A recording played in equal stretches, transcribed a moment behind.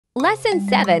Lesson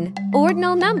 7.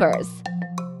 Ordinal Numbers.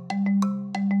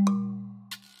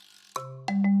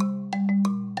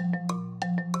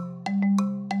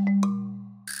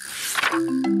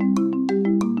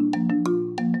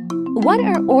 What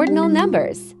are ordinal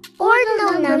numbers?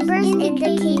 Ordinal numbers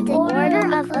indicate the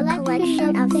order of a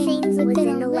collection of things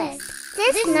within a list.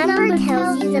 This number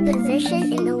tells you the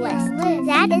position in the list.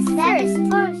 That is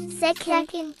first,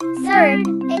 second, third,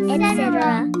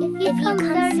 etc. If you come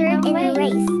third in the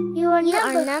race, you are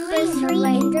number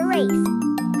 3 in the race.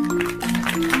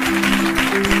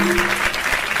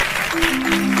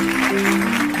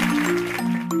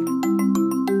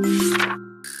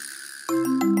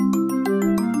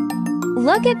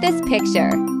 Look at this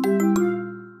picture.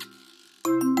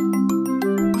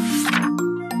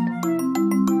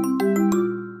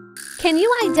 Can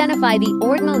you identify the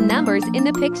ordinal numbers in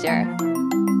the picture?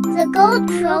 The gold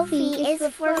trophy is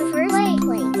for first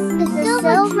place. The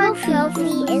silver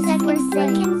trophy is for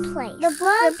second place. The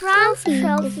bronze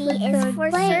trophy is for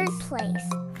third place.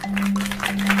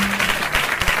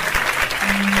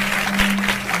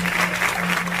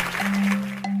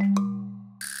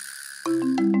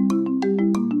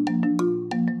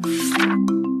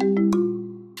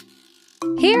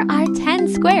 Here are 10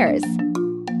 squares.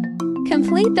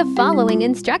 Complete the following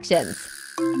instructions.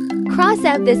 Cross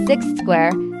out the 6th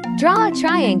square. Draw a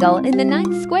triangle in the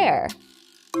 9th square.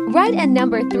 Write a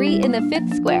number 3 in the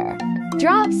 5th square.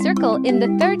 Draw a circle in the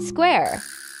 3rd square.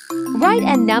 Write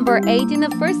a number 8 in the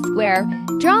 1st square.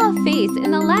 Draw a face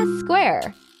in the last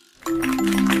square.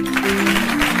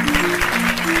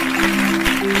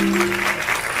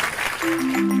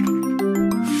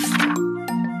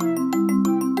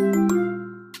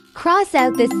 Cross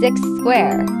out the 6th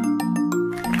square.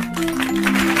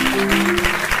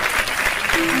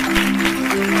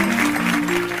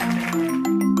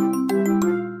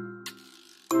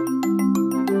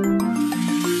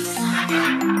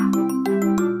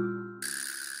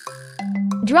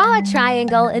 Draw a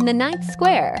triangle in the 9th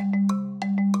square.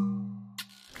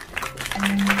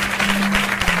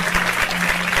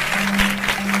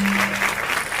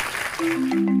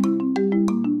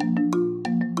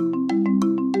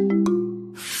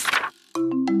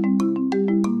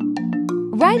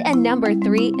 Write a number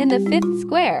 3 in the 5th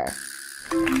square.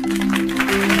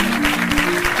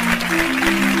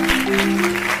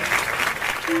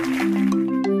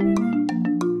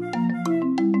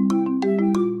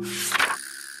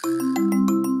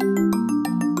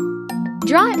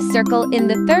 Draw a circle in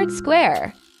the 3rd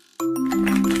square.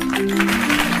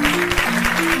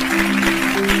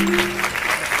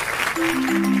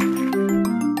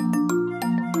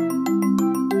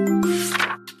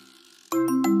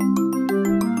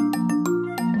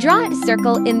 Draw a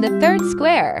circle in the 3rd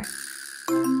square.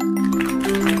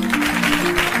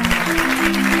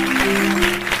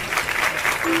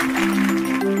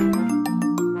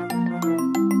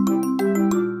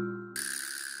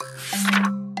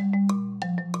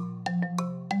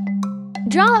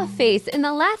 Draw a face in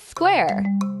the last square.